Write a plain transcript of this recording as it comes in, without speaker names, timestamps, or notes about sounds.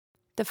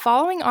The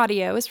following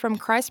audio is from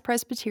Christ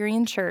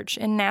Presbyterian Church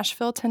in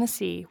Nashville,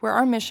 Tennessee, where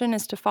our mission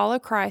is to follow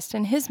Christ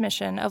in his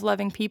mission of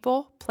loving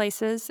people,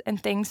 places,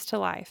 and things to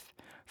life.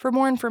 For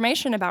more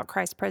information about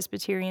Christ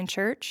Presbyterian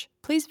Church,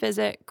 please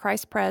visit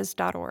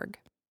christpres.org.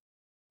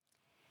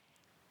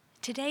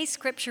 Today's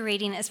scripture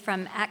reading is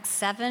from Acts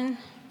 7,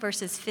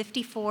 verses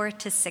 54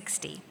 to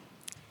 60.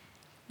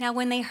 Now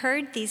when they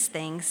heard these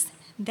things,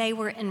 they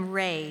were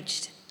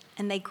enraged,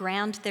 and they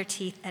ground their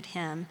teeth at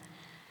him.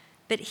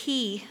 But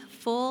he,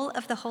 full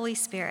of the Holy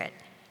Spirit,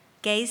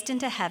 gazed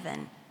into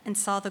heaven and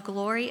saw the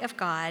glory of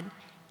God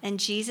and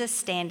Jesus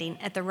standing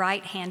at the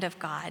right hand of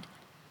God.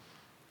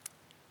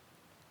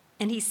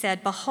 And he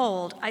said,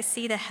 "Behold, I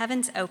see the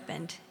heavens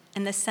opened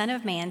and the Son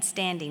of Man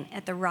standing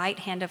at the right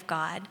hand of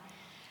God."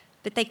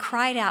 But they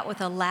cried out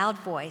with a loud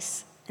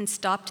voice and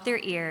stopped their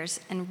ears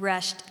and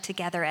rushed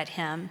together at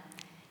him.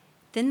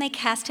 Then they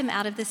cast him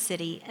out of the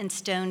city and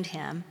stoned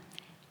him.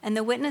 And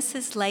the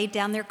witnesses laid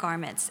down their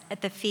garments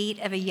at the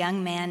feet of a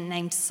young man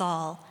named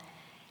Saul.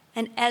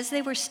 And as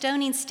they were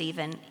stoning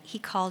Stephen, he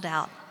called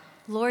out,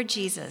 "Lord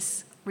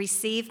Jesus,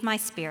 receive my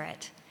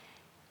spirit."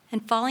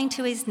 And falling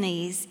to his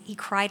knees, he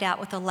cried out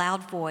with a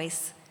loud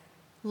voice,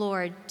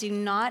 "Lord, do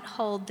not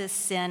hold this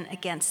sin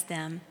against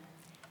them."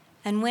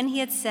 And when he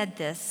had said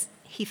this,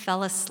 he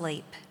fell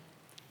asleep.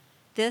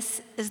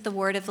 This is the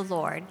word of the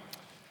Lord.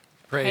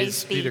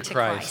 Praise be to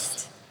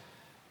Christ.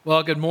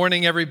 Well, good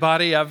morning,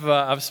 everybody.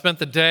 I've spent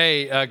the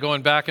day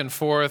going back and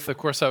forth. Of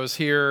course, I was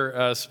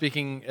here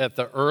speaking at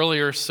the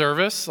earlier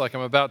service, like I'm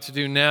about to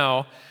do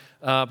now.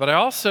 But I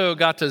also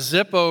got to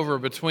zip over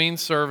between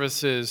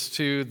services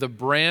to the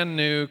brand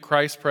new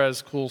Christ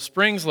Pres Cool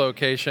Springs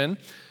location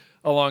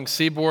along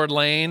Seaboard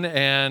Lane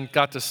and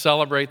got to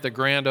celebrate the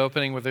grand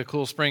opening with the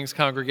Cool Springs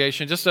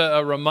congregation. Just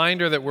a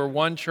reminder that we're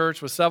one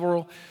church with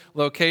several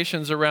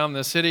locations around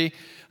the city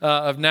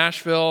of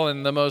Nashville,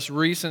 and the most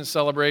recent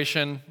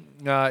celebration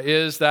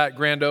is that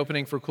grand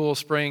opening for Cool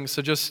Springs.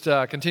 So just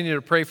continue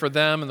to pray for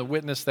them and the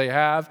witness they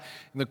have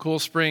in the Cool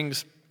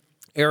Springs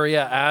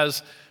area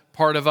as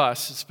part of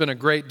us. It's been a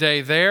great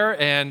day there,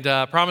 and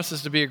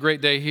promises to be a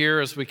great day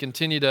here as we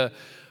continue to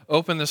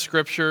open the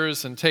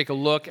scriptures and take a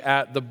look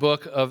at the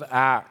book of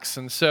Acts.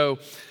 And so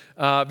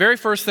very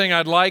first thing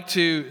I'd like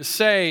to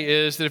say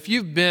is that if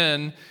you've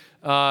been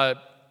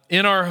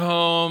in our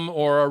home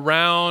or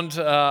around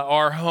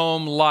our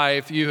home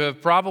life, you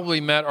have probably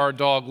met our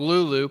dog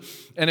Lulu.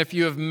 And if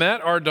you have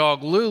met our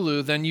dog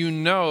Lulu, then you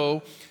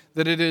know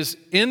that it is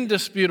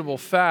indisputable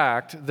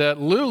fact that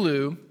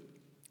Lulu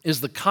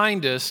is the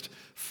kindest,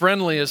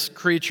 friendliest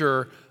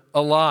creature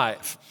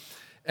alive.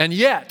 And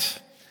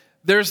yet,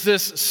 there's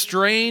this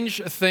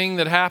strange thing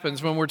that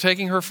happens when we're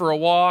taking her for a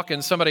walk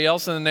and somebody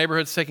else in the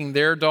neighborhood's taking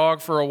their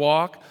dog for a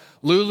walk.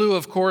 Lulu,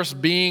 of course,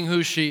 being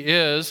who she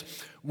is,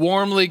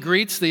 warmly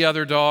greets the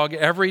other dog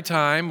every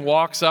time,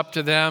 walks up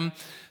to them,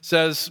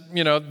 says,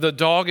 the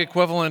dog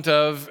equivalent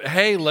of,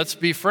 "Hey, let's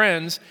be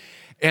friends."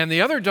 And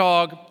the other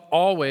dog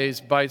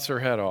always bites her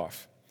head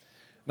off.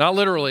 Not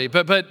literally,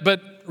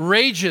 but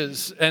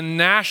rages and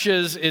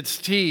gnashes its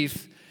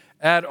teeth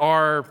at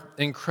our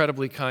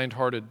incredibly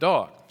kind-hearted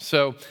dog.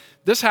 So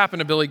this happened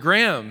to Billy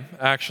Graham,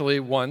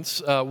 actually,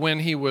 once when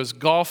he was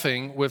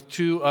golfing with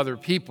two other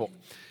people.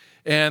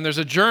 And there's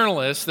a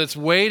journalist that's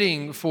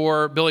waiting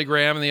for Billy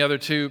Graham and the other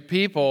two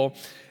people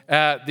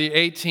at the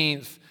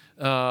 18th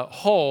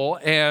hole.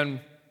 And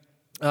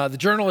the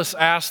journalist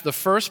asked the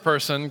first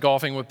person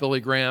golfing with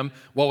Billy Graham,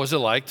 what was it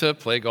like to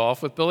play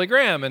golf with Billy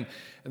Graham? And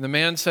the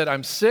man said,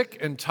 "I'm sick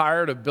and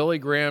tired of Billy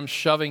Graham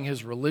shoving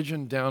his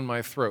religion down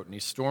my throat." And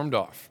he stormed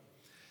off.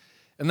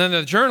 And then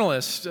the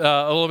journalist,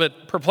 a little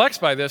bit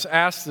perplexed by this,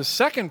 asked the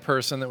second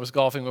person that was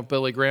golfing with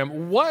Billy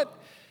Graham, "What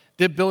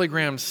did Billy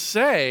Graham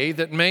say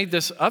that made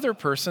this other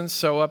person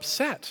so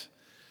upset?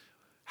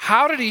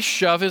 How did he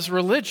shove his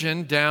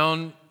religion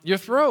down your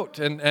throat?"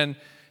 And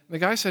the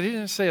guy said he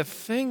didn't say a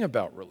thing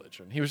about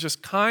religion. He was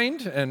just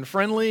kind and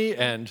friendly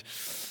and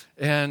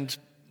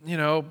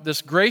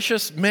this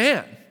gracious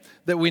man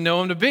that we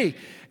know him to be.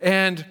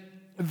 And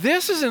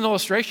this is an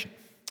illustration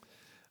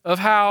of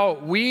how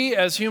we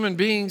as human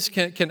beings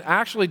can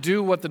actually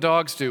do what the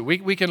dogs do.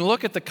 We can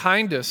look at the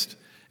kindest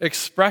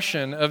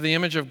expression of the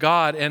image of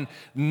God and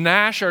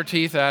gnash our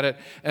teeth at it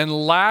and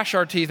lash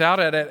our teeth out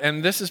at it.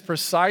 And this is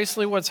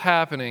precisely what's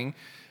happening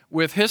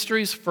with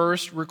history's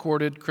first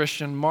recorded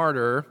Christian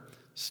martyr,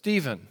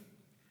 Stephen.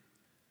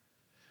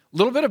 A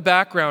little bit of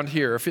background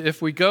here.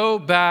 If we go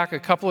back a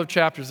couple of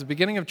chapters, the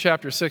beginning of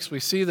chapter 6, we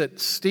see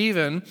that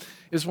Stephen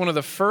is one of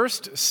the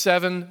first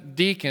 7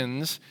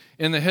 deacons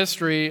in the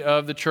history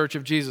of the Church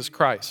of Jesus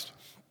Christ.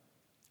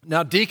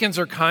 Now, deacons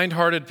are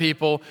kind-hearted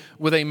people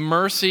with a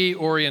mercy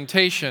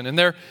orientation, and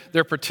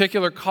their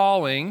particular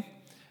calling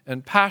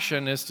and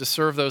passion is to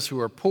serve those who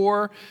are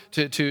poor,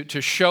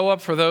 to show up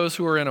for those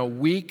who are in a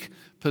weak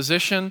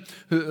position,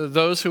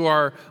 those who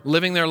are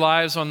living their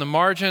lives on the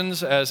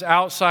margins as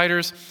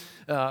outsiders.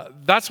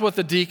 That's what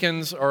the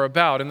deacons are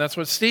about, and that's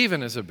what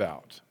Stephen is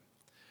about.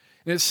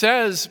 And it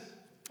says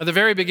at the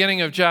very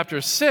beginning of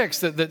chapter 6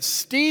 that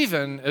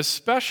Stephen,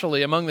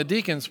 especially among the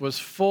deacons, was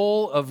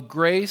full of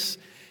grace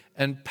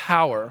and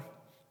power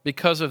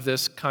because of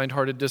this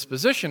kind-hearted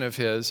disposition of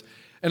his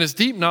and his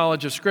deep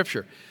knowledge of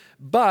Scripture.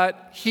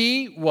 But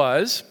he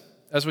was,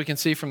 as we can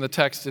see from the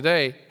text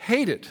today,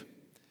 hated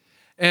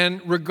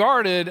and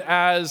regarded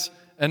as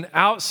an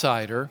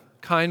outsider,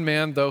 kind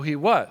man though he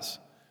was.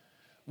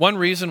 One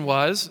reason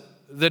was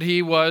that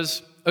he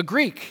was a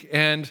Greek,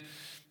 and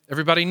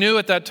everybody knew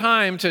at that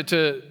time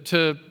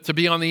to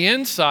be on the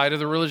inside of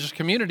the religious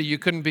community, you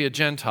couldn't be a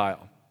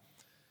Gentile.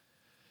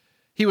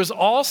 He was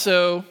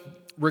also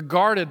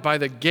regarded by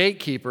the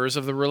gatekeepers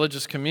of the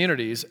religious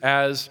communities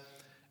as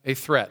a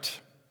threat.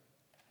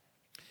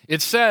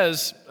 It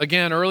says,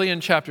 again, early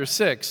in chapter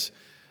 6,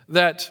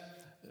 that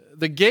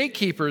the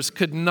gatekeepers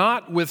could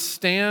not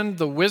withstand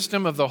the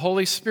wisdom of the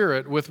Holy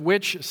Spirit with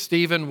which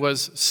Stephen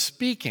was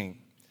speaking.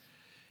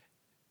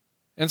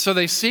 And so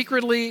they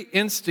secretly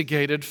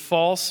instigated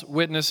false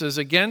witnesses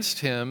against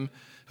him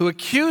who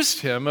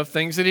accused him of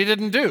things that he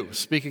didn't do.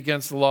 Speak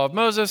against the law of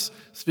Moses,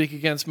 speak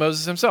against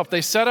Moses himself.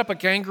 They set up a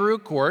kangaroo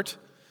court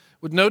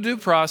with no due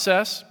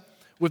process,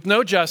 with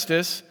no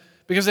justice,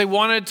 because they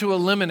wanted to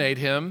eliminate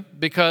him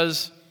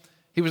because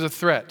he was a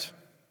threat.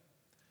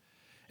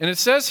 And it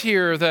says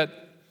here that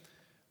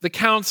the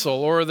council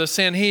or the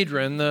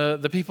Sanhedrin,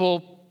 the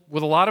people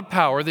with a lot of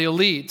power, the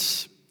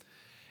elites,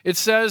 it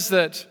says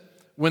that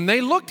when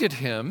they looked at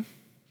him,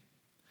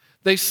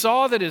 they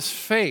saw that his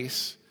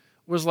face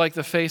was like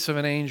the face of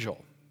an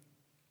angel.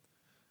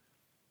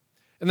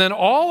 And then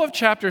all of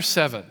chapter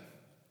 7,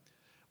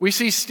 we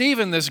see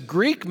Stephen, this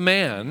Greek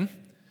man,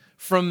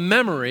 from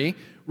memory,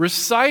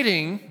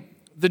 reciting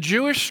the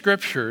Jewish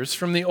scriptures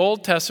from the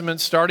Old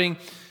Testament, starting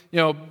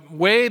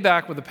way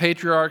back with the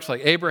patriarchs like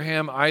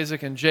Abraham,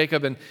 Isaac, and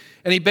Jacob. And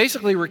he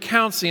basically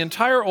recounts the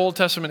entire Old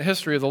Testament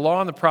history of the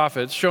law and the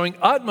prophets, showing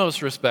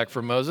utmost respect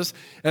for Moses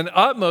and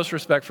utmost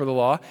respect for the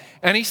law.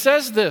 And he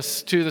says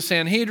this to the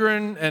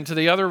Sanhedrin and to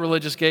the other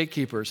religious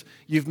gatekeepers: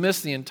 you've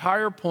missed the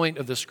entire point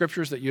of the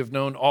scriptures that you've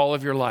known all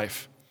of your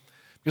life,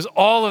 because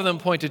all of them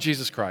point to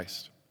Jesus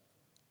Christ.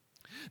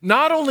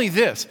 Not only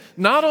this,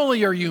 not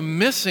only are you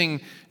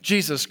missing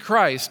Jesus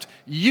Christ,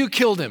 you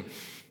killed him.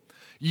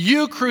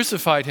 You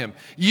crucified him.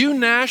 You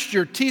gnashed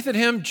your teeth at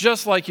him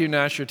just like you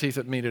gnash your teeth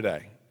at me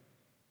today.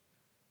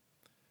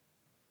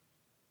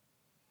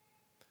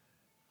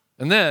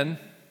 And then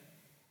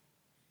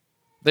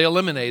they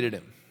eliminated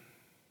him.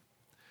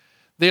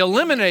 They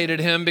eliminated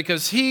him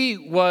because he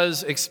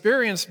was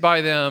experienced by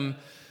them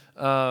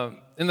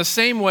in the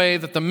same way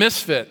that the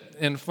misfit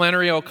in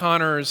Flannery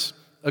O'Connor's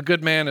A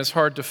Good Man is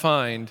Hard to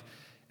Find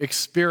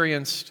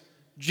experienced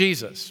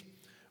Jesus.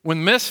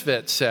 When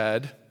Misfit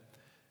said,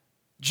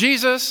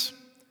 Jesus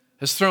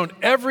has thrown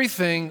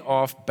everything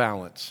off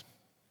balance.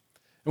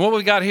 And what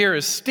we got here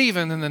is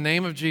Stephen, in the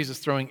name of Jesus,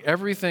 throwing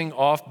everything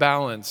off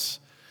balance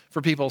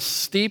for people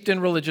steeped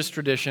in religious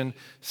tradition,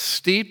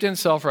 steeped in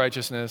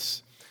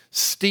self-righteousness,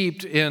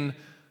 steeped in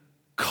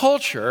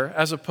culture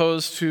as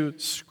opposed to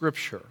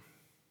Scripture.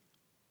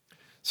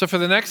 So for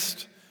the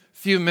next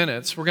few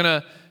minutes, we're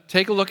going to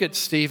take a look at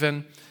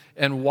Stephen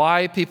and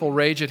why people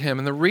rage at him.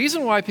 And the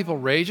reason why people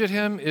rage at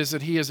him is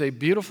that he is a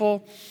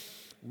beautiful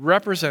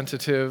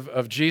representative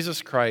of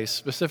Jesus Christ,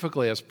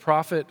 specifically as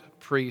prophet,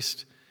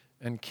 priest,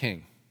 and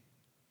king.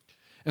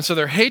 And so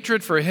their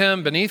hatred for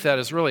him beneath that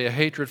is really a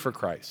hatred for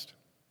Christ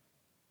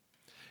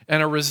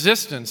and a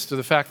resistance to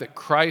the fact that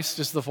Christ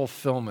is the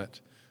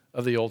fulfillment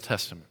of the Old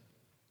Testament.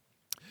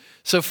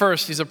 So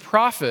first, he's a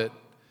prophet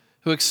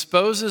who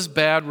exposes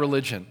bad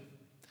religion.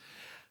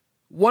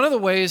 One of the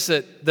ways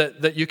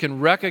that you can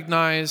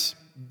recognize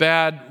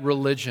bad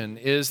religion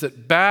is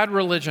that bad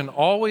religion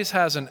always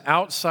has an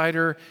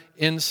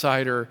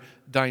outsider-insider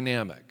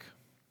dynamic.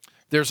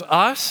 There's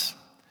us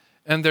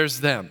and there's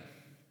them.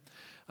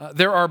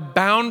 There are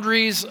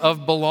boundaries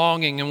of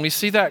belonging, and we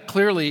see that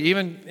clearly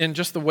even in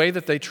just the way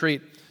that they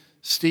treat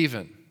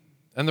Stephen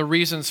and the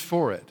reasons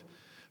for it.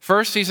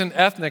 First, he's an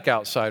ethnic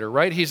outsider,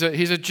 right? He's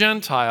a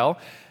Gentile,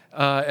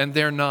 and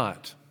they're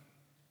not.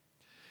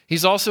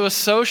 He's also a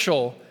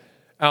social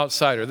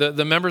outsider.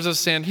 The members of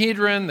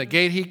Sanhedrin, the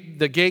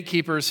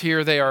gatekeepers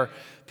here, they are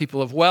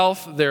people of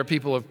wealth, they're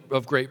people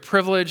of great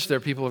privilege, they're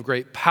people of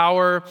great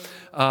power,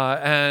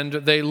 and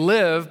they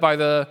live by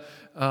the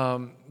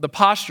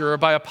posture, or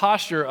by a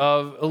posture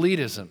of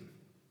elitism.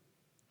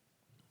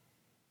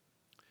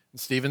 And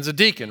Stephen's a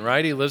deacon,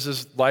 right? He lives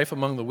his life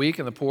among the weak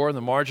and the poor and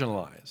the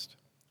marginalized.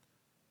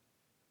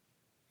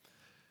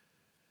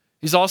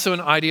 He's also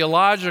an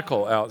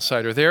ideological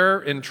outsider. They're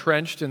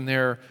entrenched in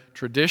their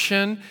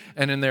tradition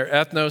and in their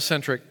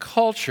ethnocentric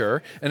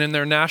culture and in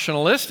their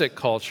nationalistic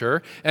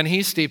culture, and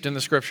he's steeped in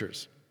the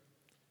Scriptures.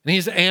 And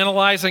he's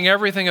analyzing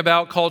everything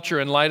about culture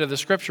in light of the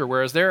Scripture,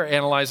 whereas they're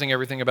analyzing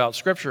everything about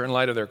Scripture in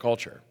light of their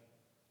culture.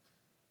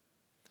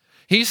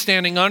 He's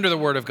standing under the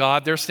Word of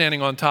God. They're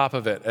standing on top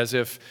of it as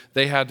if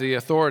they had the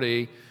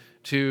authority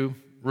to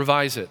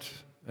revise it.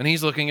 And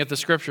he's looking at the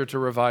Scripture to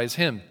revise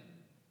him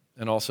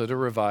and also to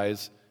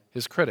revise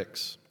his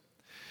critics.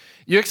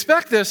 You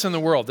expect this in the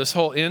world, this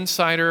whole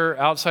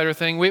insider-outsider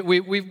thing.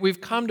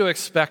 We've come to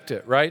expect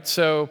it, right?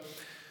 So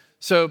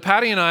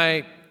Patty and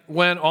I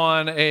went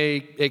on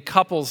a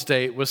couple's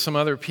date with some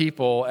other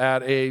people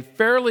at a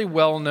fairly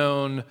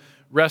well-known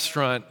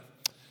restaurant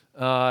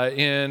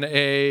in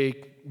a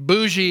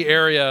bougie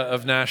area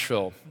of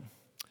Nashville.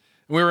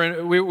 We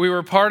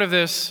were part of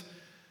this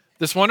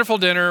wonderful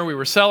dinner. We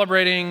were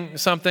celebrating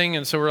something,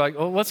 and so we're like,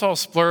 oh, let's all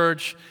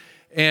splurge.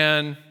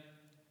 And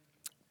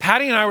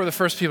Patty and I were the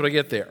first people to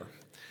get there.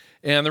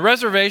 And the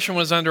reservation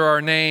was under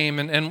our name,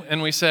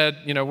 and we said,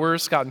 we're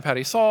Scott and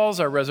Patty Sauls.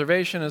 Our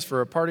reservation is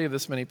for a party of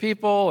this many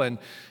people, and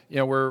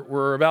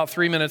we're about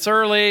 3 minutes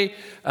early.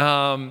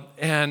 And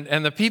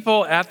the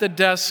people at the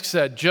desk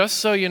said, just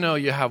so you know,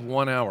 you have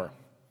 1 hour.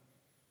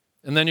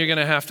 And then you're going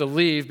to have to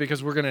leave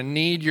because we're going to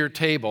need your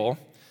table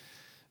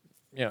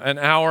an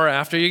hour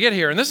after you get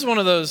here. And this is one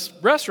of those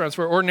restaurants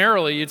where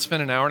ordinarily you'd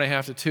spend an hour and a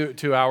half to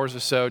 2 hours or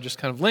so just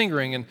kind of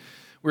lingering, and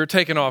we were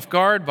taken off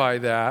guard by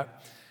that.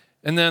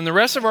 And then the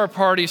rest of our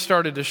party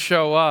started to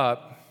show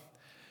up,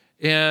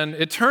 and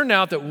it turned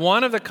out that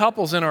one of the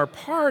couples in our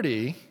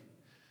party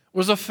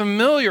was a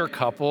familiar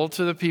couple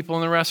to the people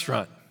in the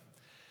restaurant.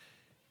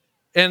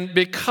 And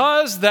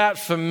because that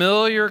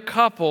familiar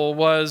couple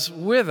was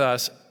with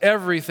us,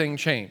 everything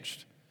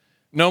changed.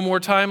 No more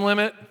time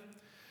limit.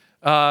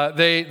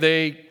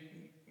 They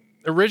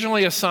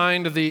originally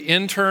assigned the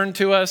intern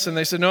to us, and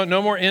they said,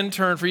 no more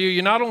intern for you.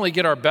 You not only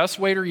get our best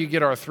waiter, you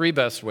get our 3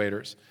 best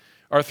waiters,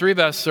 our 3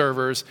 best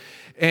servers.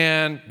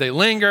 And they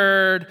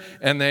lingered,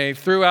 and they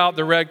threw out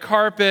the red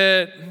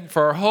carpet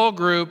for our whole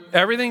group.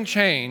 Everything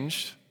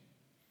changed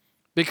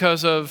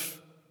because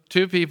of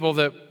 2 people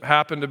that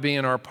happened to be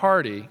in our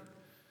party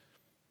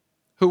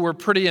who were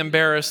pretty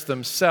embarrassed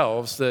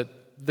themselves that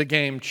the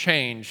game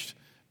changed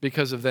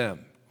because of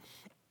them.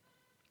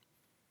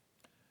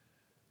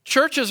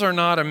 Churches are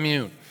not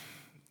immune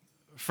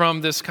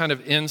from this kind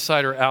of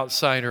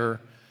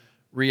insider-outsider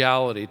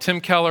reality. Tim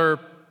Keller,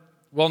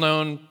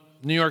 well-known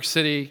New York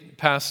City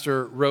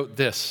pastor, wrote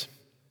this.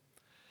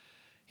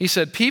 He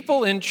said,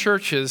 people in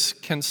churches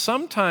can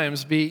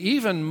sometimes be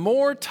even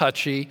more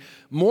touchy,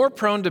 more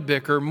prone to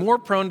bicker, more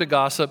prone to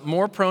gossip,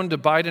 more prone to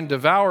bite and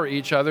devour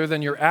each other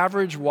than your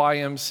average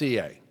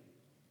YMCA.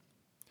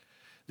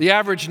 The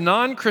average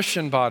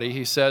non-Christian body,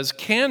 he says,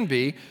 can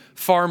be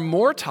far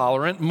more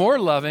tolerant, more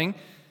loving,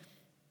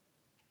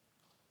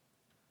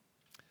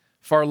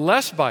 far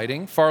less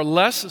biting, far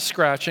less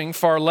scratching,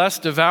 far less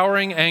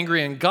devouring,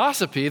 angry, and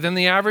gossipy than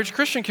the average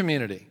Christian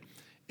community.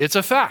 It's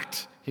a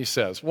fact, he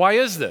says. Why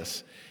is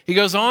this? He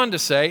goes on to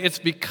say, it's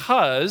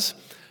because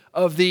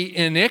of the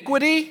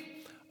iniquity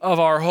of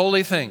our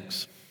holy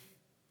things.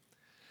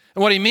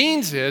 And what he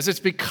means is, it's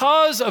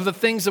because of the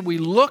things that we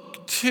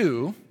look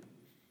to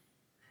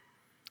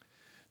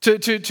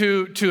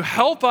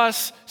help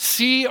us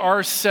see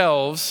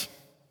ourselves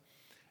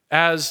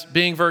as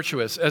being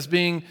virtuous, as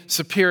being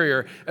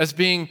superior, as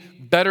being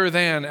better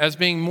than, as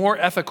being more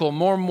ethical,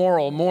 more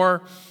moral,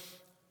 more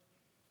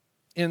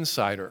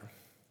insider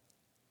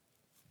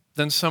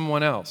than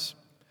someone else.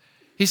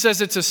 He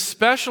says it's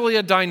especially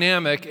a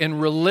dynamic in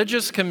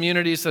religious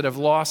communities that have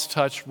lost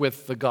touch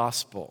with the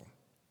gospel.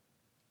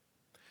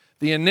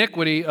 The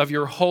iniquity of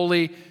your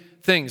holy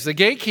things. The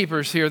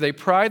gatekeepers here, they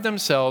pride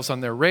themselves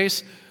on their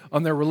race,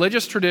 on their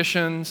religious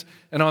traditions,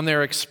 and on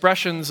their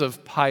expressions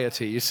of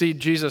piety. You see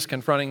Jesus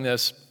confronting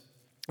this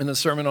in the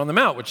Sermon on the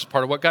Mount, which is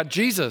part of what got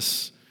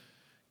Jesus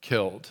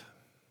killed.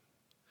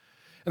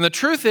 And the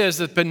truth is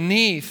that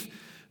beneath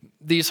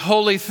these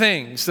holy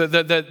things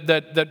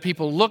that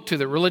people look to,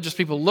 that religious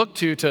people look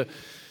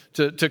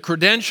to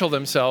credential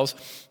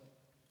themselves,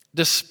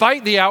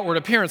 despite the outward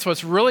appearance,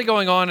 what's really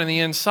going on in the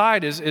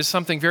inside is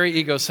something very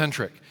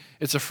egocentric.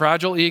 It's a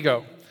fragile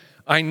ego.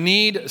 I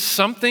need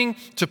something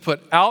to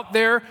put out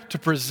there to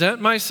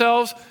present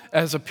myself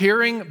as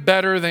appearing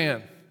better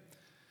than.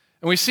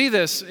 And we see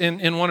this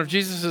in one of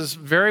Jesus'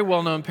 very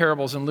well-known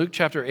parables in Luke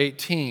chapter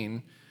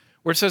 18,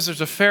 where it says there's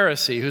a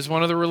Pharisee who's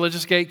one of the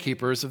religious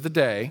gatekeepers of the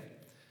day.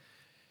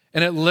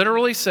 And it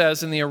literally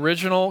says in the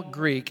original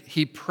Greek,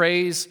 he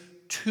prays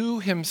to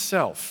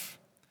himself.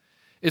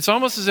 It's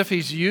almost as if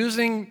he's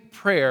using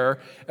prayer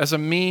as a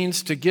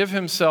means to give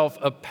himself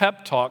a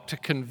pep talk to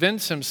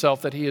convince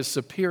himself that he is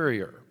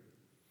superior.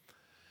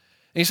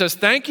 And he says,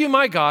 thank you,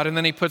 my God, and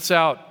then he puts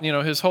out,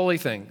 his holy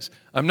things.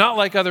 I'm not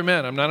like other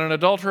men. I'm not an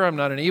adulterer. I'm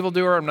not an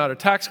evildoer. I'm not a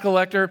tax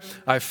collector.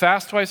 I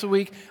fast twice a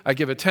week. I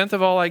give 1/10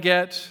 of all I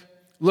get.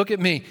 Look at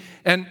me.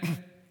 And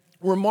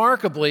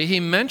remarkably, he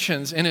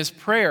mentions in his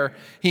prayer,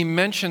 he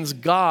mentions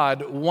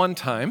God 1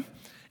 time,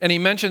 and he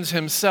mentions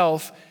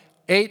himself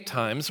 8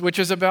 times, which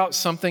is about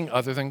something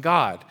other than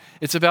God.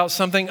 It's about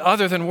something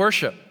other than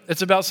worship.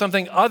 It's about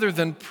something other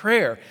than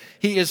prayer.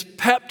 He is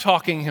pep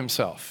talking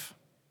himself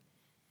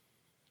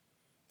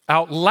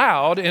out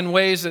loud in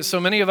ways that so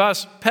many of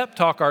us pep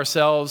talk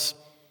ourselves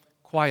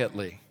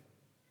quietly.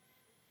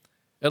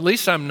 At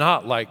least I'm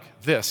not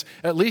like this.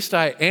 At least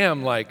I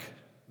am like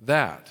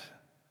that.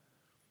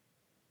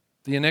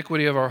 The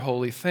iniquity of our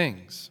holy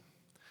things.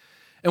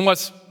 And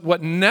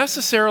what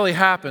necessarily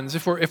happens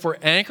if we're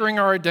anchoring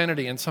our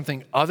identity in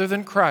something other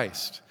than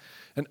Christ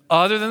and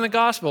other than the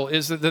gospel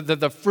is that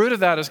the fruit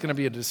of that is going to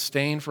be a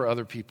disdain for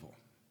other people.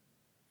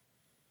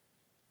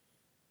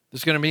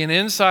 There's going to be an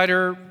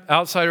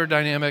insider-outsider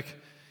dynamic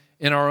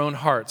in our own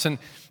hearts. And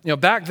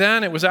back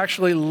then it was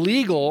actually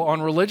legal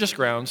on religious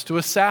grounds to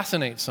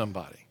assassinate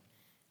somebody,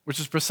 which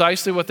is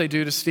precisely what they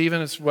do to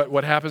Stephen. It's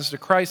what happens to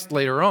Christ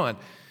later on.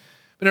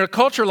 But in a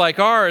culture like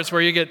ours,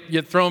 where you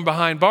get thrown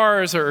behind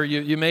bars or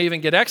you may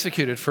even get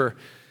executed for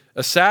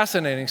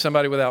assassinating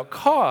somebody without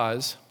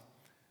cause,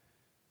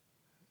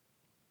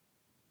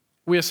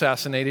 we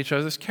assassinate each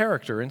other's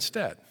character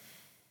instead.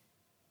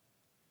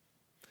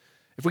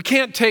 If we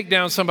can't take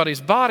down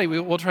somebody's body,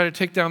 we'll try to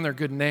take down their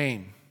good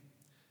name.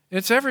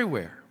 It's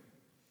everywhere.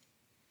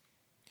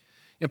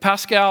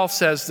 Pascal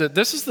says that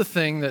this is the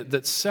thing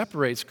that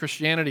separates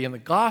Christianity and the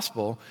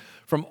gospel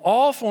from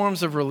all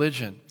forms of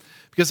religion,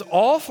 because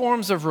all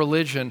forms of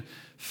religion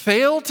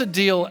fail to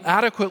deal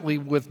adequately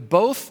with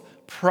both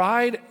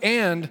pride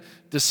and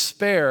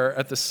despair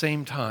at the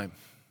same time.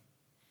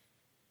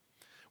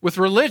 With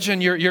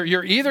religion,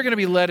 you're either going to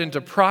be led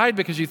into pride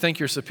because you think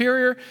you're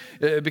superior,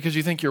 because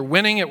you think you're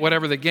winning at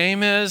whatever the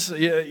game is.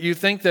 You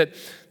think that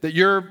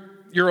you're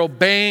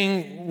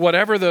obeying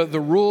whatever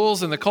the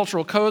rules and the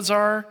cultural codes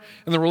are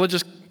and the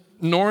religious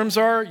norms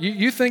are.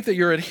 You think that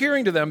you're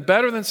adhering to them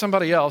better than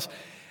somebody else,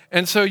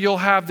 and so you'll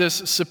have this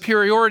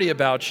superiority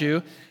about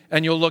you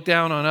and you'll look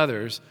down on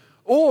others.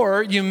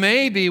 Or you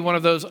may be one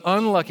of those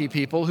unlucky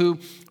people who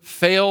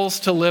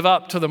fails to live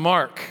up to the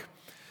mark,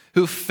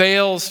 who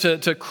fails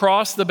to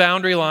cross the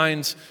boundary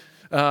lines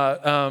in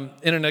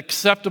an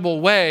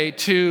acceptable way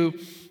to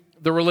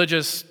the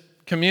religious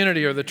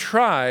community or the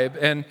tribe,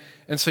 and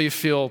so you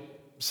feel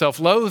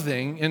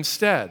self-loathing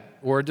instead,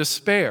 or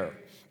despair.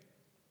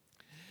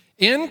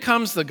 In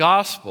comes the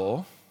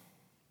gospel,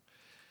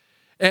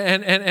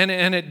 and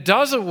it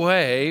does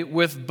away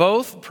with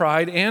both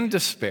pride and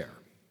despair.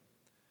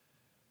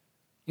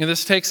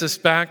 This takes us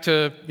back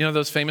to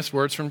those famous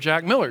words from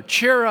Jack Miller: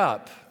 cheer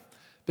up,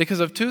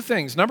 because of two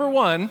things. Number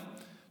one,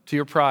 to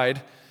your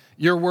pride,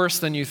 you're worse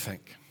than you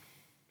think.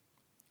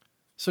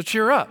 So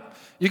cheer up.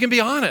 You can be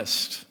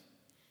honest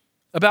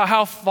about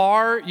how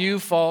far you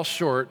fall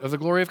short of the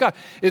glory of God.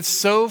 It's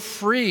so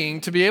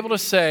freeing to be able to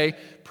say,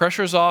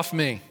 pressure's off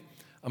me.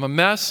 I'm a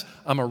mess.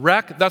 I'm a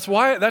wreck.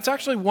 That's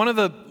actually one of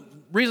the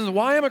reasons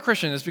why I'm a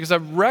Christian, is because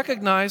I've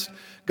recognized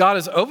God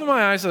has opened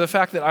my eyes to the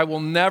fact that I will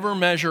never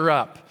measure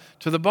up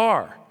to the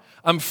bar.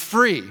 I'm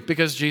free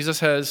because Jesus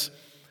has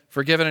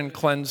forgiven and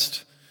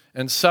cleansed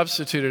and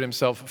substituted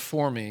himself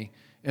for me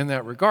in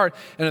that regard.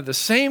 And at the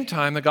same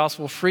time, the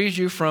gospel frees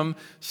you from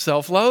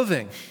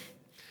self-loathing.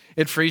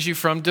 It frees you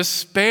from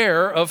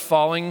despair of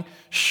falling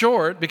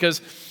short,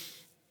 because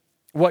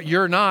what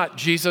you're not,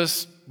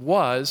 Jesus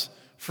was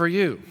for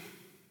you.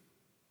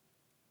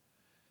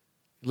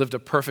 He lived a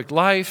perfect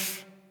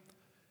life.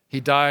 He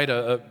died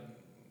a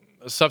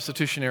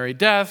substitutionary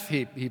death.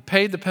 He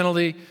paid the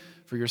penalty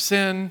for your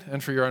sin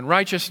and for your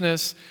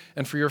unrighteousness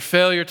and for your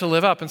failure to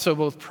live up. And so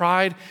both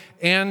pride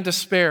and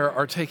despair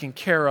are taken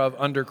care of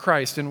under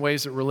Christ in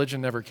ways that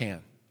religion never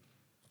can.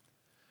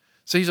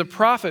 So he's a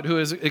prophet who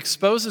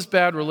exposes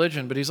bad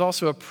religion, but he's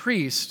also a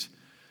priest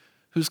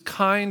who's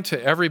kind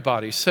to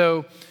everybody.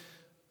 So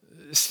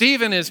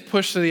Stephen is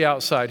pushed to the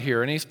outside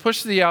here, and he's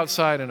pushed to the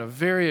outside in a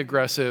very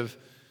aggressive,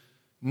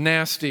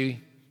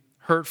 nasty,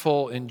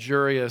 hurtful,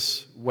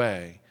 injurious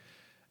way.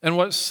 And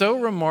what's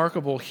so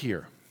remarkable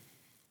here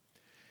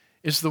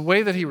is the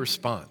way that he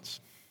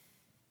responds.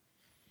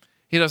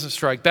 He doesn't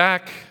strike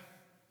back.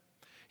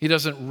 He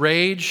doesn't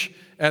rage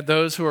at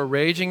those who are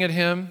raging at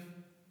him.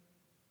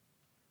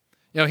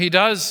 He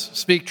does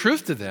speak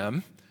truth to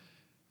them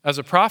as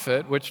a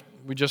prophet, which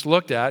we just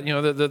looked at.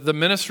 The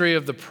ministry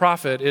of the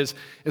prophet is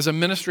a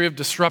ministry of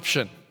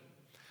disruption,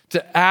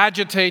 to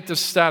agitate the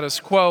status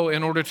quo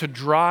in order to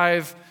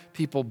drive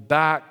people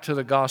back to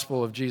the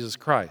gospel of Jesus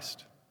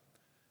Christ.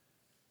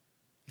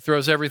 He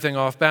throws everything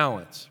off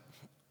balance.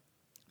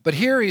 But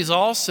here he's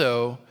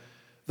also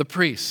the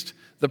priest.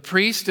 The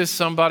priest is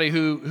somebody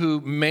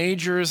who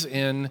majors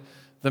in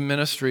the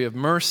ministry of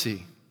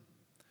mercy.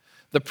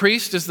 The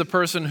priest is the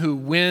person who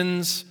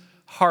wins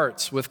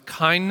hearts with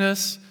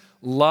kindness,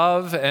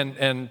 love,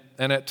 and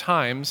at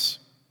times,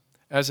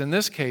 as in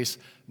this case,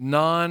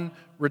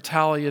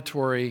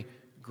 non-retaliatory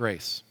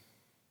grace.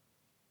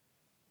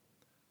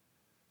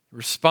 He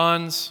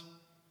responds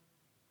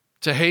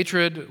to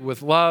hatred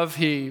with love.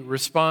 He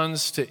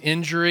responds to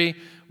injury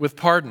with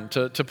pardon,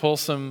 to pull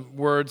some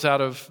words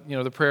out of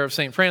the prayer of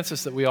St.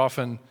 Francis that we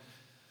often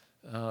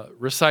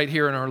recite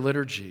here in our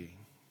liturgy.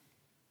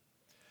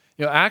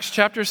 Acts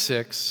chapter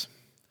 6,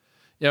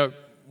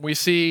 we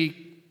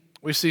see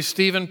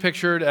Stephen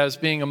pictured as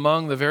being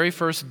among the very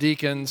first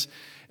deacons,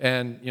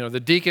 and the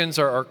deacons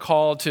are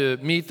called to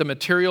meet the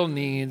material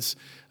needs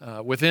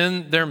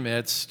within their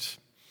midst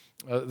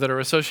that are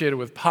associated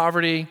with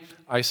poverty,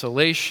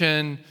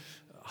 isolation,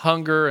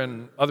 hunger,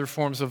 and other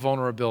forms of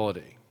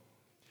vulnerability.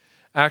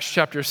 Acts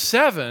chapter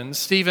 7,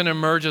 Stephen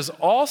emerges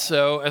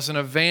also as an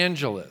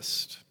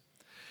evangelist,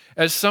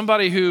 as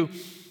somebody who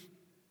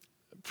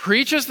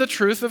preaches the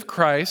truth of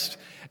Christ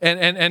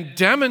and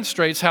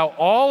demonstrates how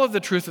all of the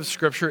truth of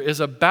Scripture is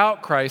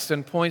about Christ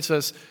and points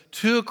us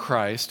to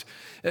Christ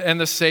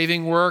and the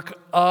saving work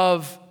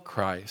of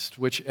Christ,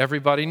 which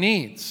everybody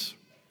needs.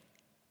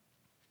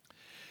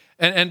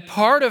 And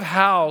part of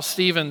how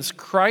Stephen's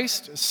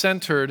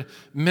Christ-centered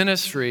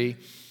ministry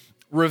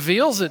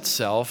reveals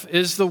itself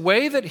is the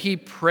way that he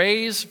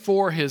prays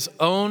for his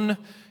own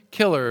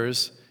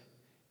killers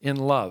in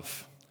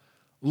love.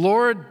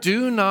 Lord,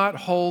 do not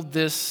hold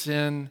this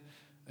sin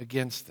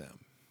against them.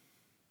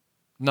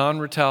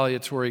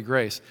 Non-retaliatory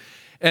grace.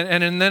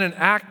 And then in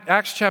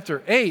Acts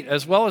chapter 8,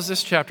 as well as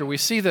this chapter, we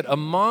see that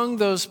among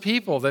those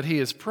people that he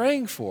is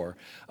praying for,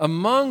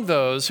 among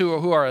those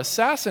who are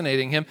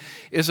assassinating him,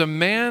 is a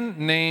man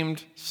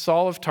named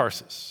Saul of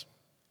Tarsus,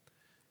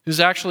 who's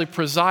actually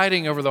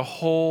presiding over the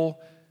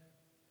whole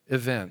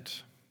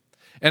event.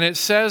 And it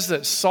says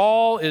that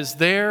Saul is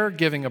there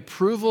giving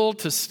approval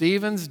to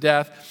Stephen's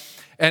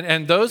death.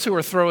 And those who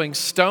are throwing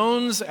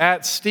stones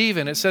at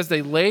Stephen, it says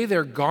they lay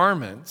their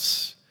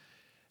garments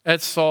at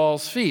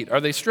Saul's feet.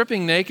 Are they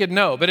stripping naked?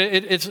 No. But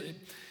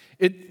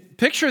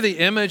picture the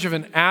image of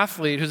an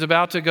athlete who's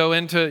about to go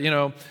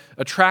into,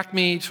 a track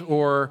meet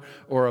or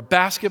a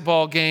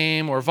basketball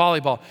game or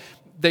volleyball.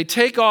 They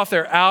take off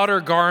their outer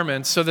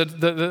garments so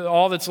that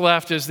all that's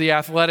left is the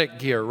athletic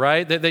gear,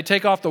 right? They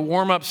take off the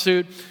warm-up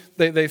suit,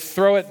 they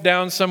throw it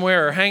down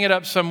somewhere or hang it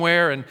up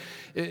somewhere,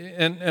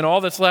 and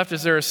all that's left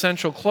is their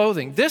essential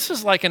clothing. This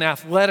is like an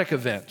athletic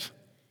event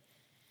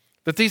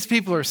that these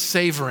people are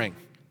savoring.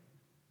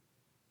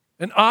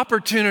 An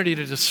opportunity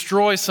to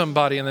destroy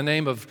somebody in the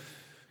name of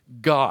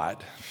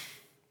God.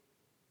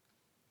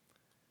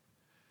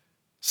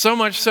 So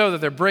much so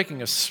that they're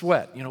breaking a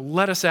sweat.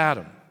 Let us at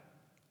them.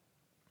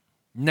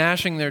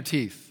 Gnashing their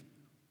teeth.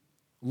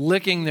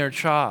 Licking their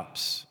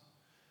chops.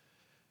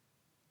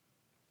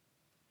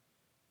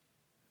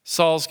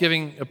 Saul's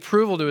giving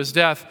approval to his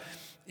death,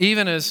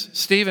 even as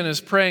Stephen is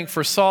praying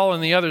for Saul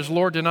and the others,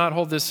 Lord, do not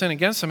hold this sin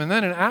against them. And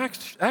then in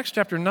Acts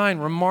chapter 9,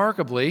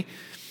 remarkably,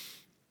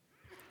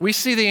 we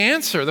see the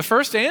answer, the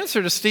first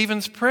answer to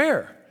Stephen's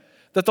prayer,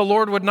 that the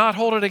Lord would not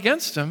hold it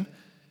against him,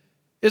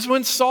 is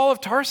when Saul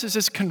of Tarsus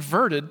is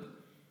converted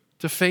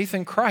to faith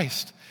in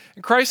Christ.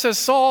 And Christ says,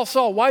 Saul,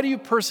 Saul, why do you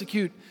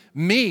persecute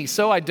me?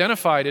 So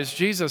identified as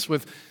Jesus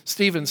with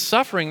Stephen's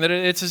suffering that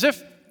it's as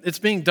if it's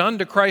being done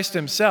to Christ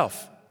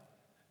himself.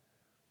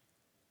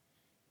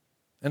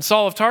 And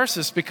Saul of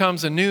Tarsus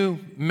becomes a new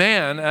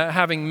man,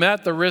 having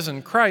met the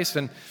risen Christ,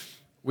 and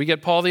we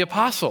get Paul the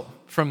Apostle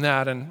from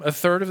that and a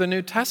third of the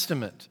New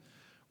Testament,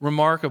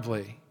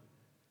 remarkably.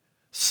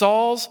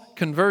 Saul's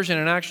conversion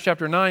in Acts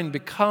chapter 9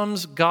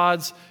 becomes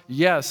God's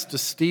yes to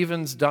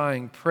Stephen's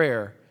dying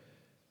prayer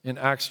in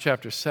Acts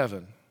chapter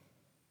 7.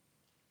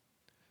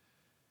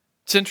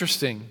 It's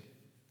interesting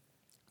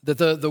that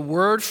the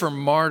word for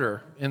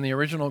martyr in the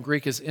original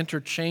Greek is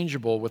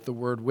interchangeable with the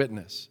word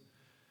witness.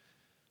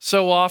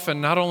 So often,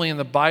 not only in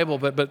the Bible,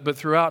 but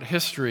throughout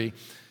history,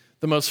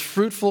 the most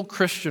fruitful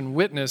Christian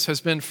witness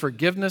has been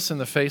forgiveness in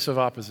the face of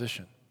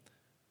opposition,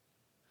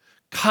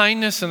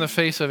 kindness in the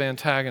face of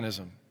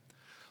antagonism,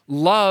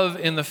 love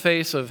in the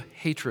face of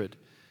hatred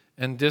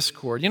and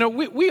discord.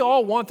 We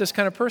all want this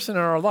kind of person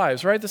in our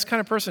lives, right? This kind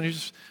of person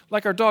who's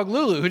like our dog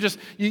Lulu, who just,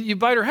 you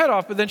bite her head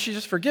off, but then she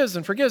just forgives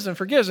and forgives and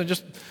forgives and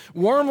just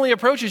warmly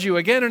approaches you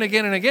again and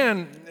again and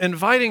again,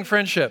 inviting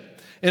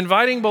friendship,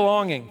 inviting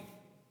belonging.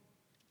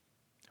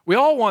 We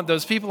all want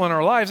those people in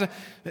our lives.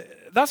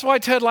 That's why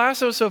Ted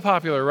Lasso is so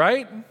popular,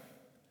 right?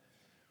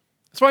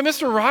 That's why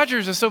Mr.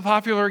 Rogers is so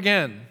popular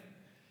again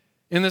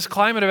in this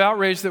climate of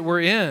outrage that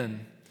we're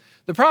in.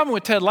 The problem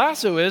with Ted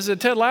Lasso is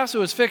that Ted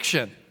Lasso is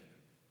fiction.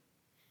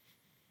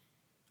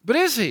 But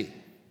is he?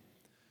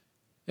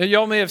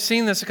 Y'all may have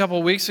seen this a couple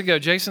of weeks ago.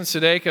 Jason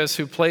Sudeikis,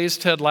 who plays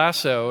Ted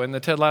Lasso in the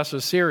Ted Lasso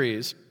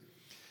series,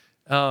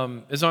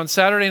 is on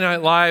Saturday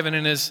Night Live, and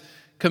in his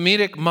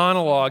comedic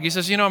monologue, he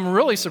says, I'm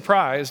really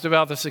surprised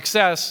about the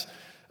success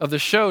of the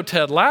show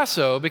Ted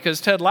Lasso, because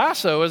Ted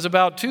Lasso is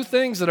about two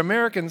things that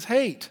Americans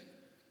hate: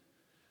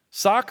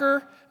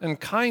 soccer and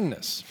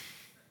kindness.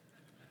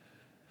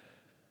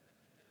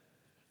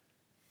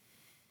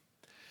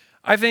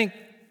 I think,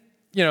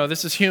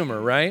 this is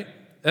humor, right?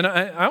 And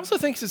I also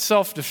think it's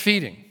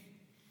self-defeating.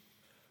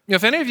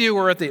 If any of you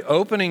were at the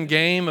opening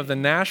game of the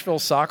Nashville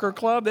Soccer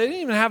Club, they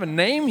didn't even have a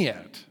name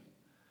yet.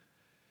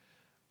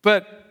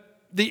 But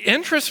the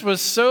interest was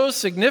so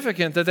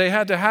significant that they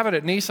had to have it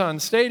at Nissan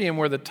Stadium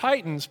where the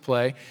Titans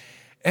play,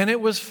 and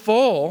it was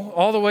full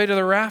all the way to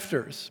the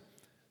rafters.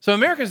 So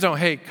Americans don't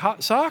hate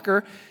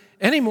soccer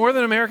any more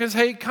than Americans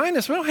hate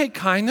kindness. We don't hate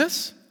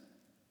kindness.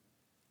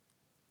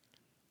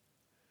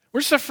 We're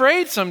just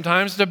afraid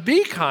sometimes to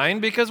be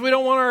kind because we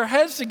don't want our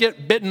heads to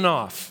get bitten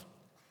off.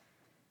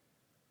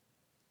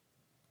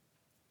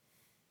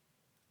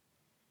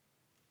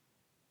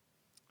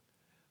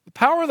 The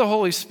power of the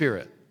Holy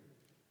Spirit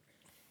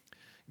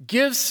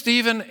gives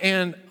Stephen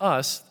and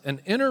us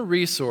an inner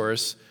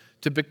resource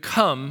to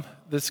become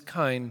this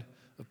kind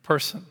of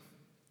person.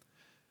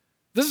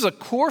 This is a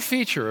core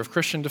feature of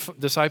Christian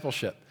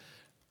discipleship,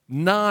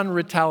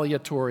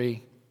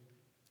 non-retaliatory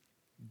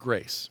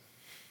grace.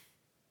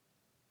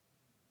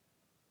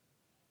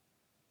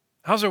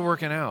 How's it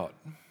working out?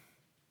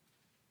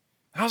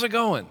 How's it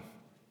going?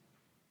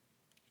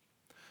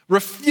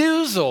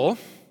 Refusal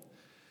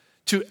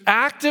to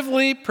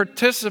actively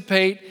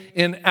participate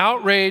in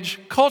outrage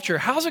culture.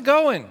 How's it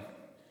going,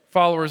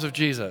 followers of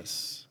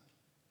Jesus?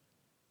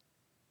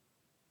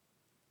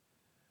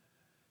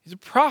 He's a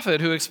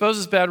prophet who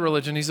exposes bad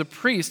religion. He's a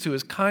priest who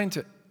is kind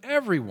to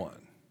everyone.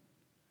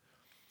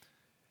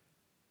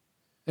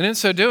 And in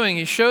so doing,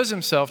 he shows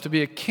himself to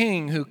be a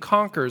king who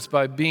conquers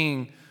by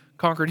being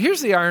conquered.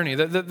 Here's the irony.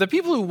 The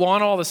people who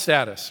want all the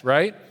status,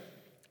 right?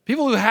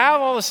 People who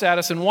have all the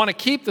status and want to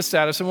keep the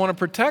status and want to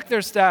protect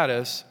their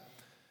status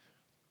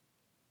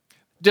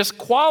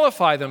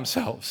disqualify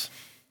themselves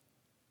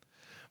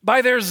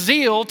by their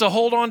zeal to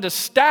hold on to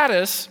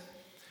status,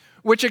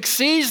 which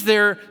exceeds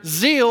their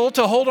zeal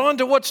to hold on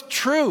to what's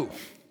true.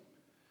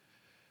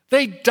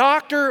 They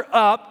doctor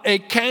up a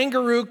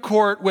kangaroo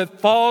court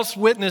with false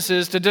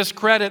witnesses to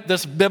discredit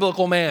this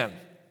biblical man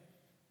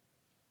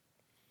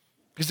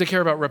because they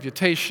care about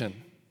reputation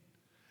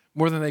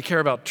more than they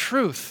care about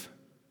truth.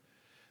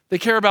 They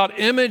care about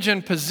image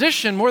and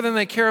position more than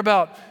they care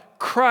about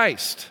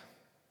Christ.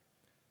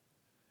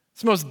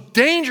 It's the most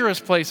dangerous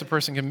place a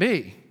person can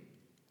be.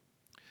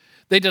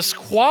 They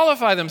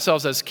disqualify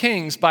themselves as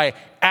kings by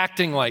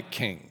acting like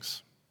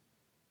kings.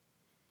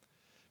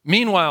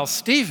 Meanwhile,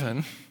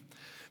 Stephen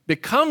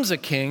becomes a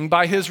king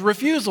by his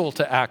refusal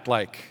to act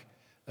like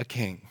a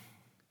king.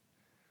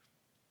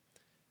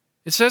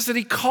 It says that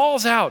he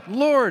calls out,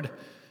 "Lord,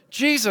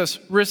 Jesus,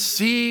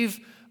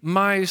 receive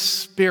my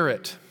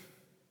spirit."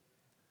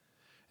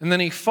 And then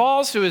he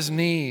falls to his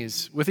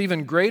knees with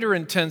even greater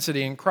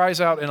intensity and cries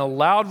out in a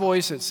loud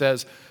voice, it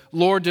says,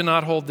 "Lord, do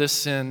not hold this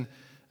sin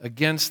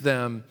against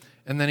them."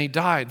 And then he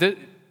died.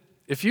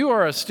 If you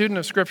are a student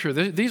of Scripture,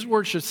 these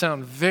words should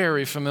sound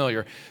very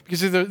familiar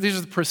because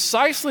these are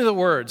precisely the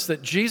words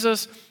that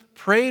Jesus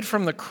prayed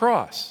from the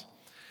cross.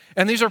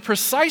 And these are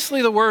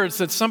precisely the words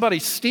that somebody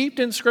steeped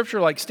in Scripture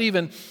like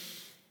Stephen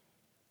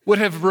would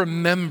have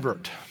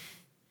remembered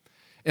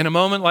in a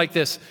moment like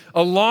this,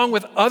 along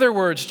with other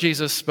words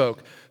Jesus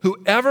spoke.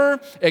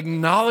 "Whoever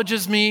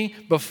acknowledges me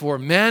before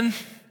men,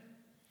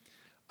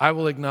 I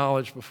will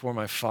acknowledge before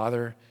my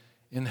Father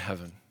in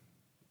heaven."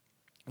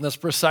 And that's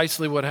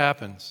precisely what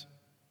happens.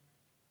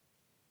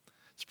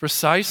 It's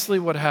precisely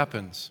what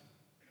happens.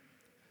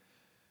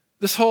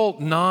 This whole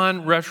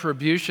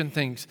non-retribution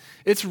thing,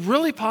 it's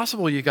really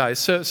possible, you guys.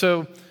 So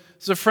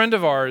there's a friend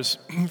of ours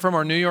from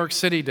our New York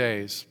City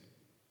days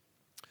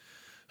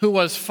who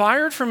was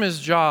fired from his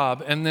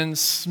job and then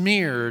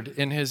smeared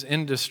in his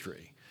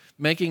industry,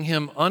 making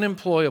him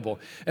unemployable.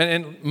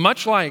 And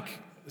much like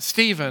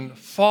Stephen,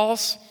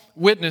 false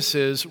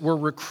witnesses were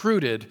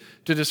recruited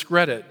to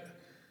discredit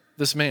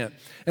this man.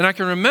 And I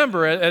can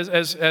remember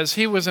as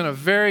he was in a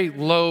very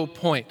low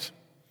point.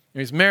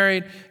 He's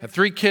married, had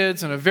 3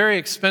 kids in a very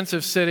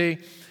expensive city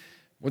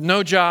with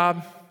no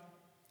job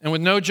and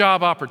with no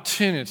job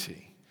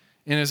opportunity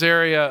in his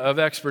area of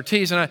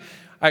expertise. And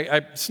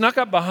I snuck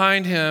up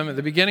behind him at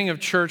the beginning of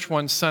church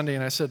one Sunday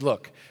and I said,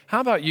 "Look,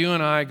 how about you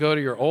and I go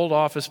to your old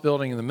office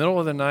building in the middle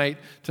of the night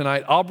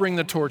tonight? I'll bring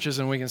the torches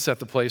and we can set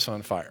the place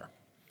on fire."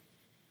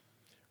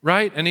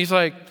 Right? And he's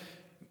like,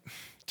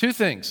 2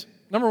 things.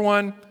 Number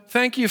 1,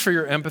 thank you for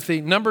your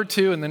empathy. Number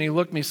 2, and then he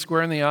looked me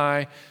square in the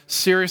eye,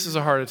 serious as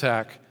a heart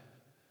attack,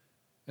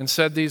 and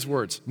said these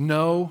words,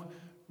 "No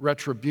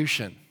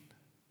retribution."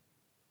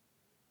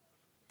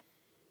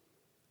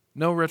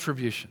 No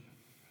retribution.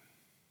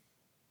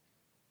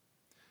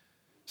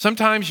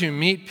 Sometimes you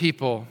meet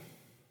people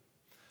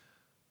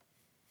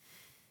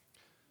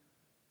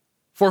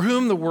for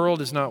whom the world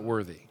is not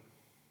worthy.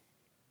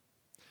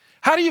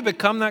 How do you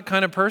become that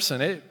kind of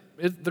person?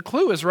 The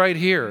clue is right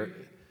here.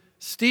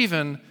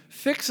 Stephen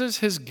fixes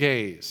his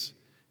gaze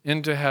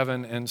into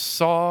heaven and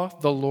saw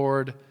the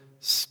Lord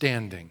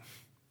standing.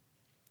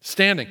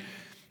 Standing.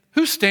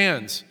 Who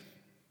stands?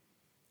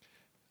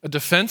 A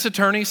defense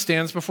attorney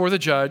stands before the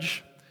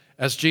judge,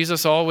 as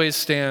Jesus always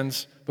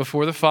stands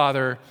before the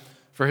Father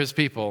for his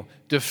people,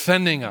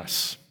 defending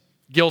us,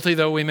 guilty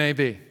though we may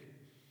be.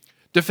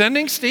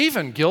 Defending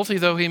Stephen, guilty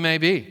though he may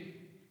be.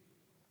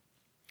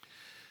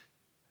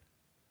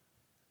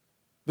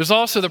 There's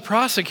also the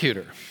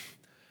prosecutor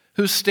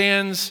who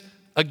stands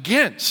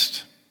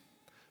against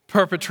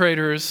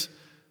perpetrators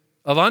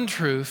of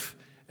untruth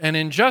and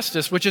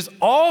injustice, which is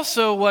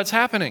also what's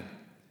happening.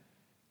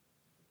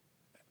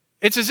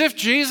 It's as if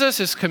Jesus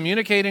is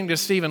communicating to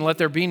Stephen, let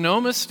there be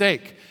no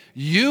mistake,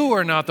 you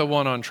are not the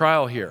one on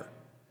trial here.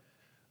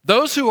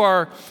 Those who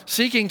are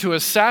seeking to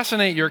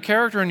assassinate your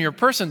character and your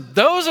person,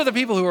 those are the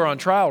people who are on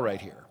trial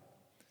right here.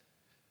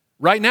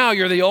 Right now,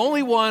 you're the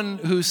only one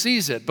who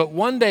sees it, but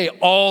one day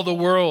all the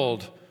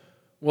world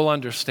will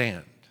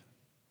understand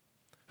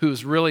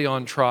who's really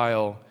on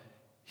trial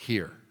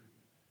here.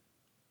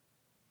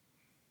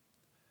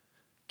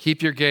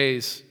 Keep your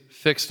gaze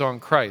fixed on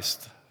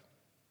Christ,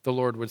 the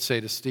Lord would say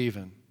to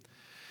Stephen.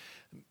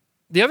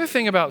 The other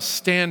thing about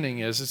standing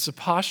is it's a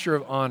posture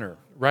of honor,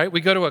 right?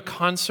 We go to a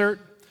concert,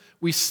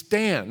 we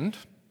stand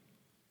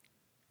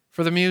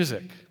for the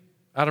music,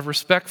 out of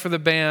respect for the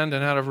band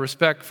and out of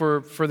respect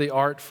for the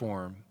art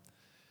form.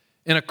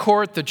 In a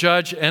court, the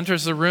judge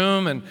enters the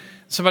room and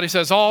somebody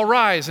says, all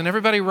rise, and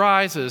everybody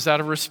rises out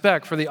of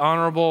respect for the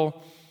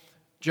honorable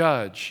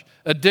judge.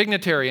 A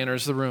dignitary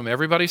enters the room,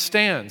 everybody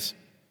stands.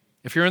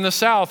 If you're in the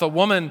South, a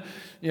woman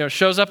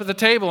shows up at the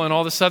table and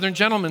all the Southern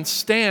gentlemen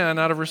stand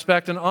out of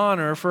respect and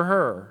honor for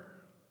her.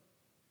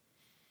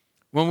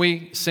 When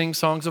we sing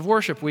songs of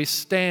worship, we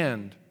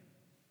stand.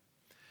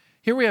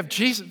 Here we have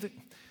Jesus.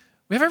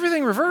 We have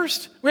everything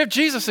reversed. We have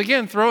Jesus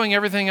again throwing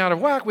everything out of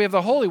whack. We have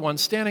the Holy One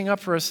standing up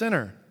for a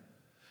sinner.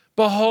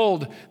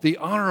 Behold, the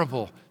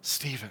honorable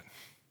Stephen.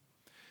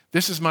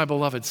 This is my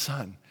beloved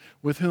Son,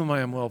 with whom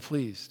I am well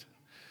pleased.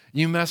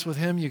 You mess with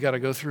him, you got to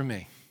go through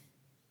me.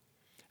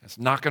 It's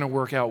not going to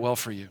work out well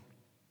for you.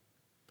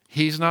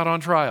 He's not on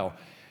trial.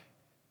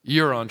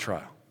 You're on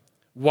trial.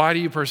 Why do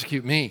you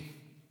persecute me?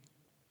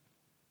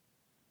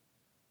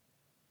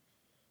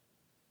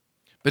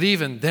 But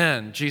even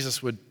then,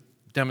 Jesus would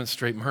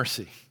demonstrate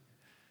mercy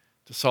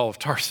to Saul of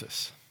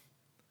Tarsus,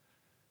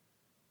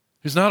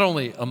 who's not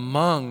only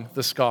among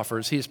the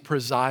scoffers, he's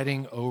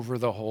presiding over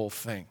the whole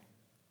thing.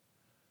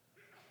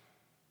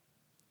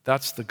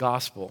 That's the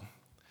gospel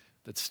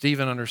that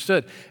Stephen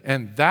understood.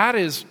 And that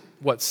is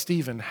what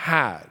Stephen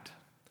had.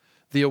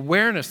 The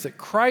awareness that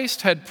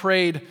Christ had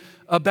prayed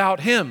about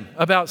him,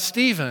 about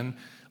Stephen,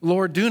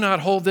 Lord, do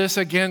not hold this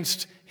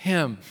against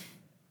him.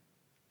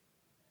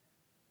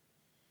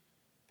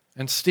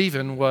 And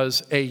Stephen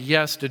was a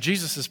yes to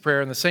Jesus'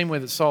 prayer in the same way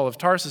that Saul of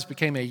Tarsus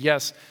became a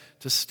yes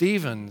to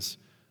Stephen's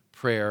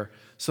prayer,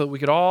 so that we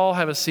could all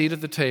have a seat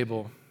at the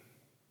table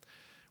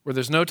where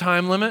there's no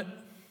time limit.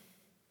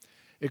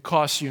 It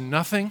costs you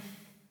nothing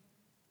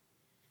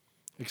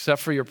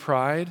except for your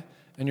pride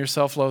and your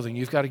self-loathing.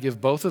 You've got to give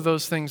both of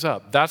those things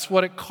up. That's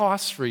what it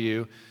costs for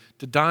you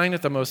to dine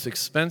at the most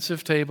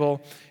expensive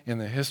table in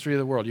the history of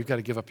the world. You've got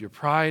to give up your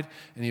pride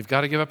and you've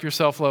got to give up your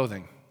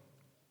self-loathing.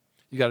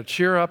 You've got to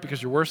cheer up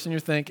because you're worse than you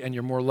think and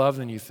you're more loved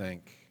than you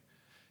think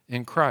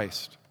in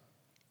Christ.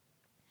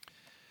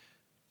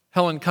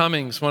 Helen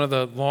Cummings, one of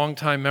the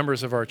longtime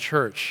members of our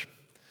church,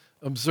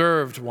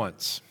 observed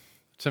once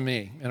to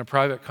me in a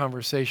private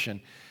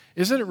conversation,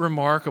 isn't it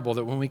remarkable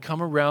that when we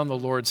come around the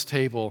Lord's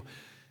table,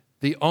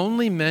 the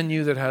only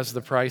menu that has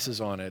the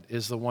prices on it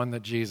is the one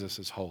that Jesus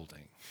is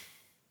holding?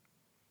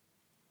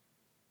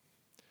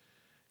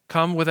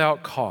 Come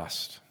without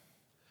cost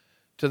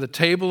to the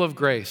table of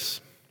grace.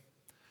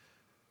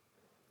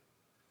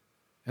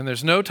 And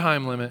there's no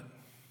time limit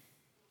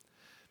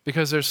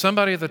because there's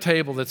somebody at the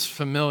table that's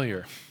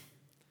familiar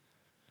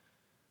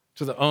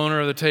to the owner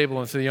of the table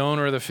and to the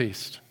owner of the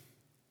feast.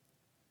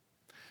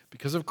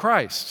 Because of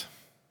Christ.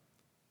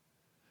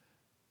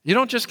 You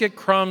don't just get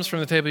crumbs from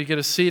the table, you get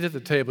a seat at the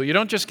table. You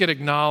don't just get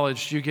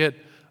acknowledged, you get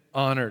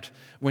honored.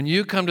 When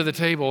you come to the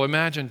table,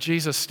 imagine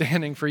Jesus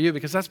standing for you,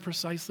 because that's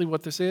precisely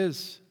what this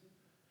is.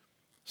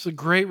 It's a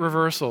great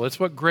reversal. It's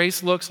what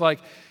grace looks like.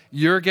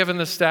 You're given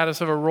the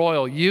status of a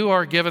royal. You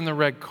are given the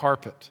red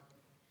carpet.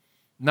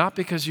 Not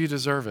because you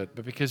deserve it,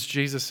 but because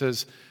Jesus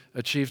has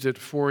achieved it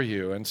for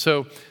you. And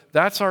so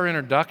that's our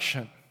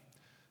introduction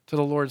to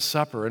the Lord's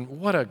Supper. And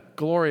what a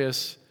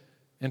glorious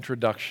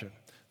introduction.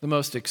 The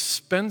most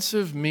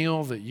expensive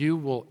meal that you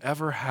will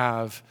ever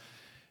have,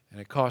 and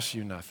it costs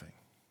you nothing.